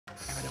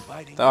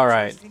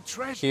Alright,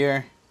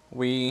 here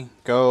we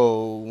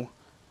go.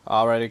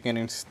 Already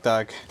getting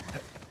stuck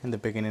in the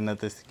beginning of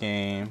this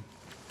game.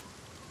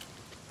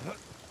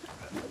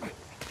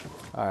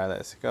 Alright,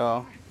 let's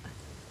go.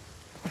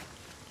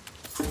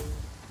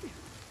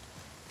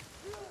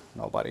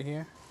 Nobody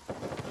here?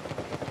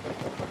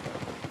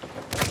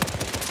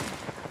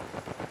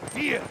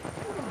 Here.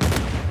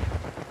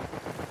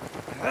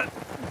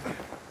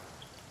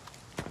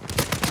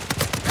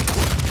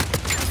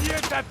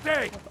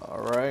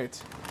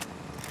 Alright.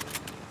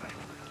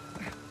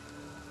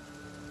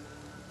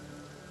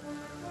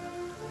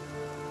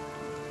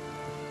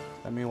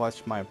 Let me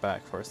watch my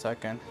back for a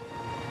second.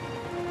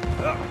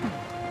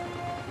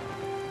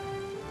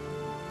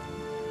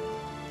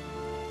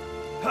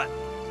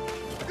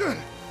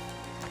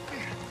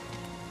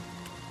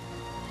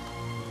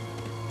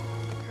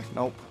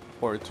 Nope.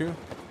 4-2.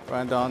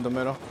 Ran down the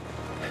middle.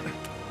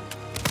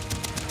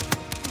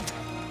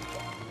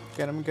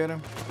 Get him, get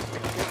him.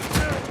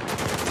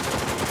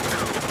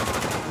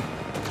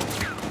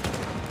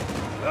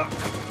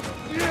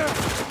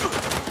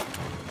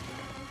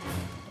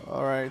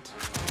 Alright.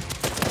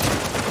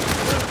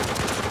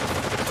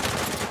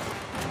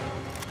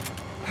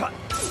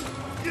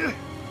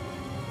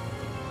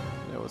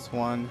 There was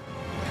one.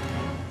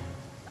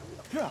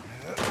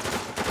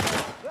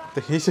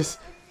 He just...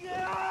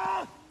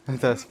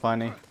 That's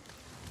funny.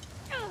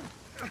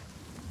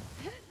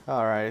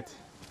 Alright.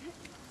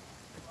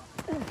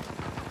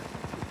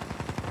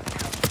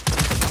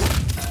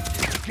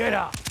 Get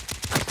up!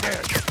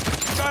 There!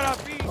 Shut up!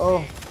 Easy.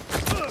 Oh.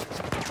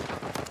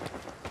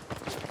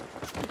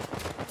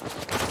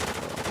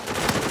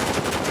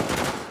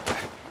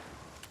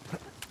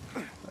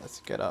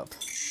 Let's get up.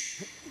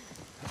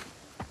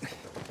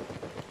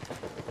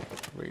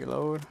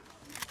 Reload.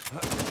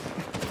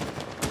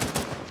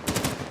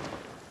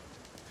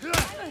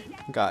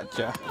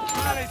 Gotcha.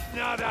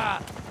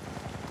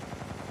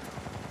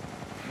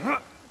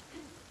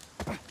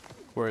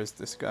 Where is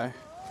this guy?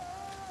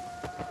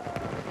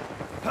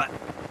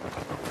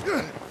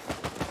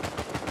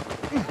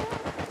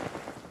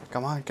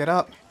 Come on, get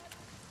up.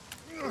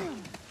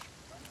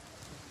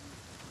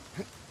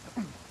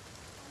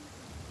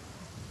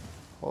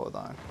 Hold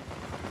on.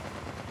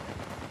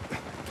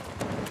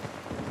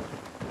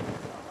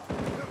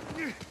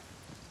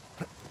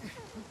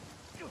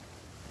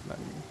 Let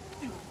me.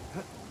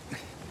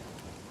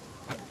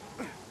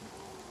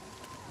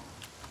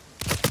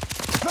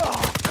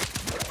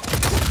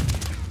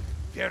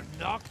 They're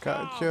knocked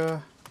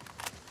Gotcha.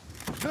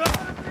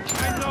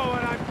 I know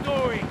what I'm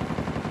doing.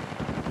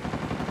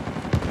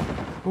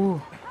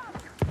 Ooh.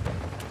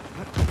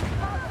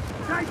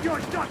 Take your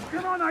shot.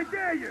 Come on, I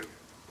dare you.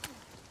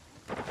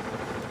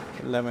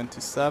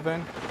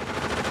 11-7.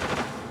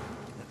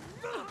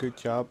 Good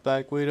job,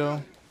 Black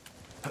Widow.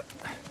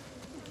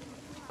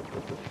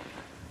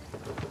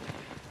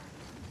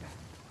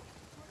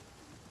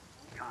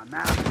 Come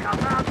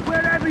out,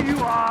 wherever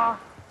you are.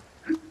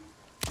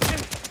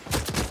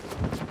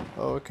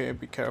 Okay,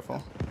 be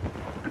careful.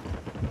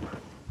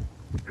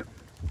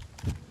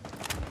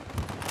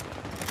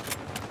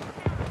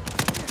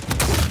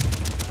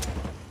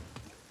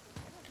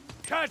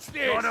 Catch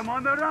this! Got him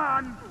on the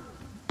run!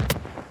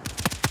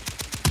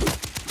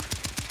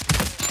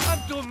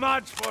 I'm too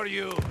much for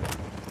you!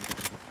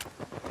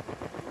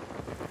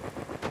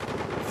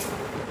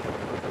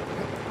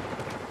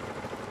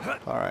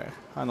 Alright,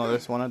 I know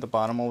there's one at the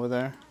bottom over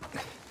there.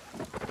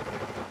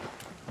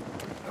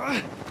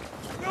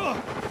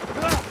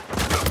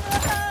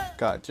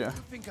 Gotcha. I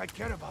think I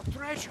care about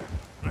treasure.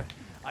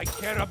 I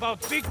care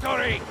about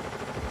victory!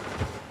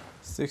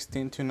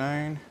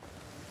 16-9.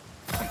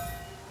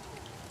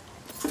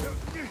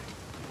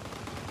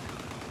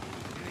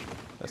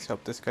 Let's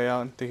help this guy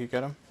out. Did he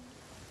get him?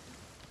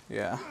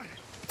 Yeah.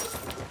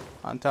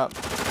 On top.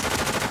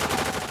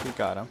 He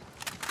got him.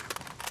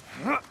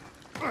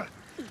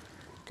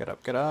 Get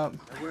up, get up. Is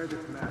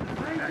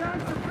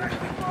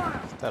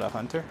that a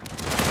hunter?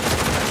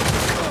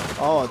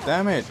 Oh,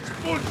 damn it.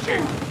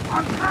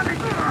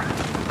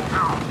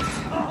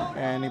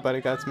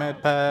 Anybody got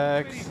med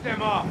packs?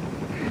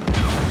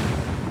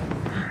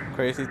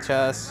 Crazy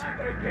chest.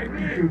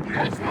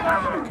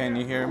 Can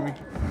you hear me?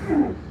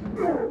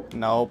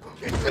 Nope.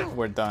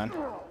 We're done.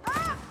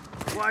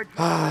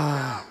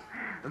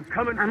 I'm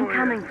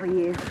coming for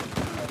you.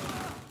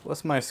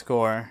 What's my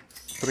score?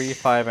 3,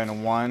 5,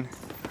 and 1.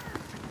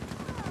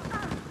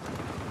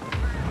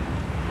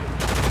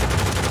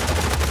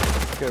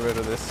 Get rid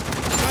of this.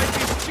 Life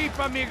is cheap,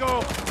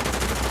 amigo.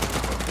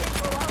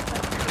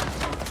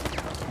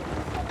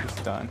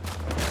 It's done.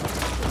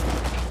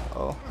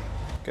 Oh,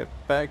 get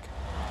back.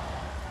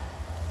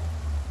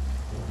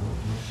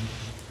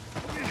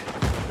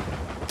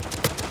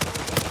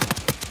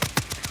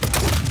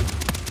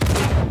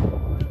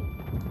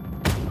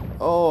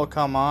 Oh,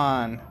 come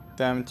on.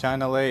 Damn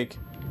China Lake.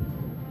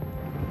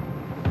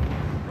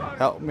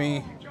 Help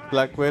me,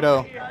 Black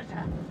Widow.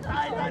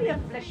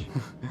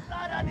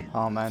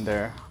 Oh man,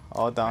 they're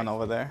all down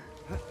over there.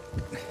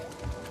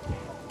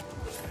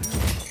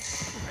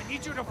 I need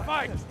need you to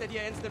fight! Steady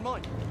ends their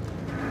mind.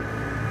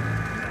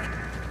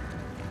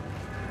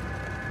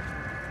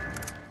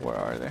 Where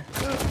are they?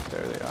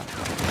 There they are.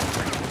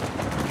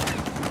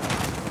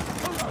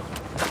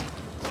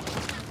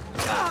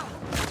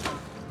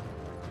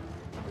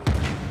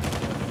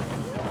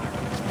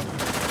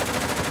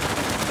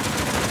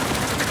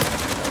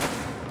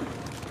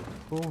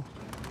 Ooh.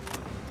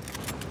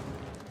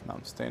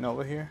 I'm staying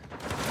over here.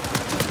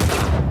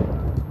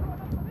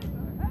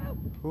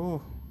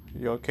 Ooh,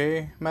 you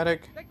okay,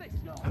 medic?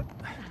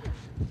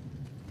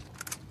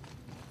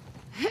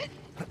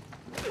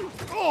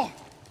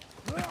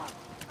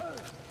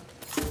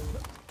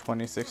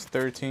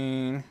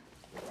 2613.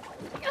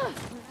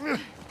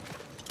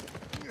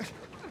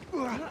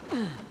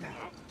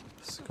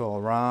 Let's go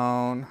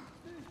around.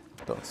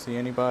 Don't see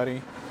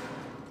anybody.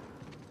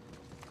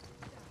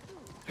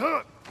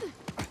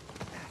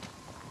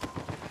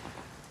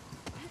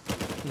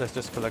 Let's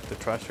just collect the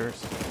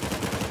treasures.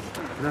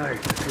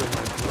 Nice to feel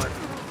my blood.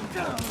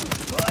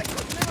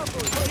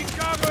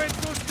 Chicago en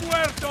tus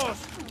muertos!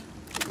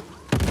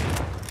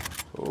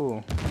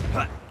 Ooh,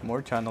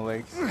 more channel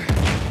eggs.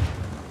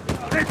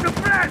 It's a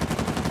friend!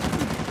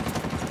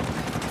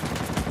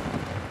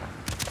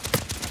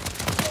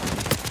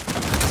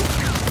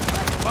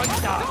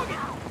 ¡Basta!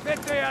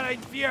 ¡Vete al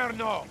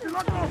infierno! You're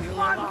not gonna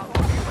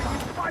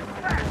fight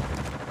back!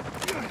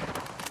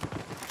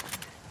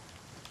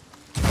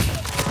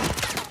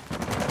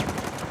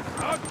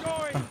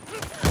 Outgoing!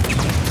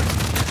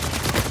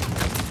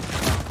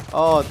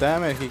 Oh,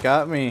 damn it, he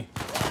got me.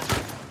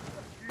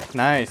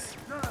 Nice.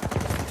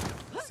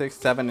 6,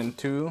 7, and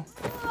 2.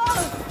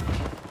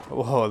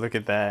 Whoa, look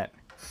at that.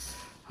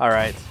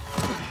 Alright.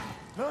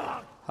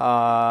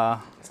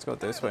 Let's go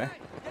this way.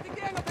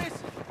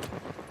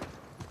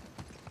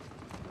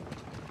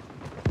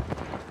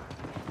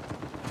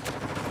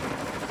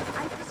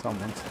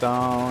 Someone's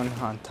down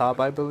on top,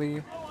 I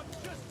believe.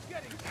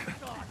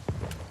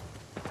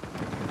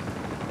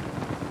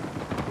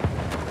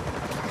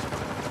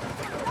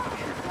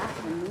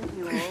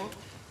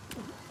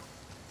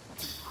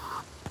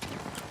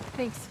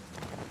 Thanks.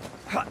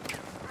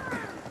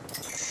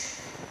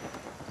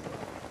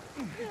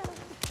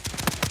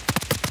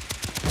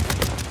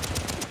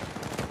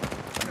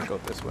 Let's go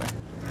this way.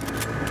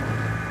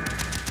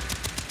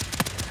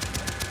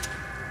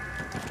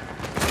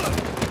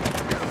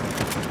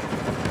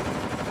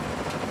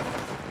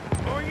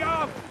 Going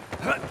up!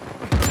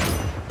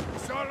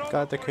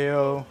 Got the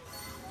KO.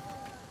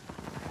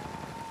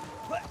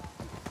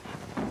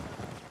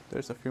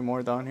 There's a few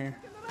more down here.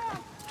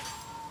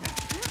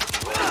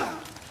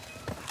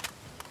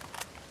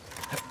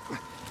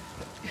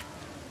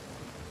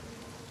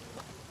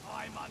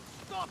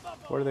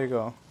 Where do they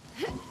go?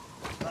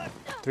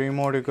 3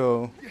 more to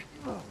go.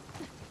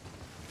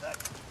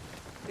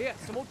 Here,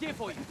 some more gear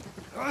for you.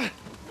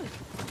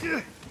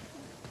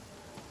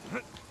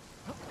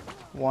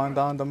 One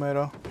down the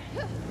middle.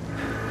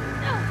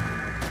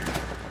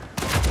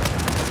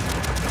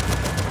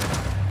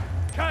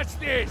 Catch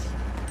this!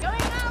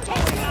 Going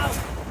out!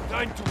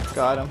 Time to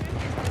Got him.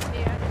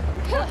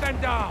 put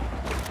them down!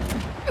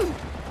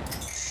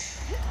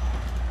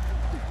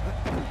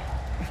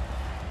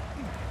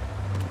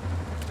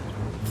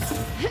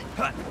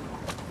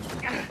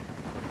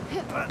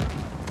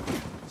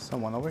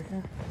 Someone over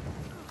here?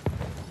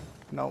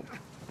 Nope.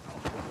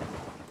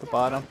 The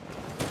bottom.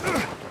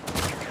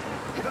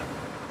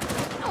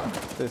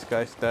 This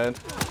guy's dead.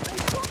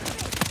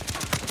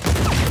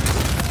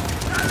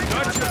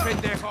 Gotcha,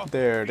 pendejo!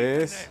 There it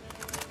is.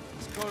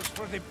 This goes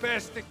for the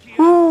best tequila.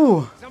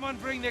 Woo! Someone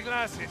bring the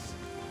glasses.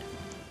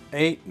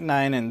 8,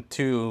 9, and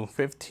 2.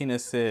 15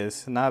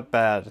 assists. Not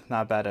bad.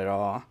 Not bad at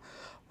all.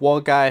 Well,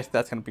 guys,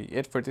 that's going to be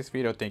it for this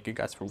video. Thank you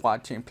guys for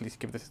watching. Please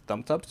give this a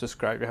thumbs up.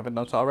 Subscribe if you haven't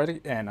done so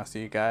already. And I'll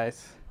see you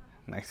guys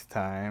next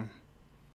time.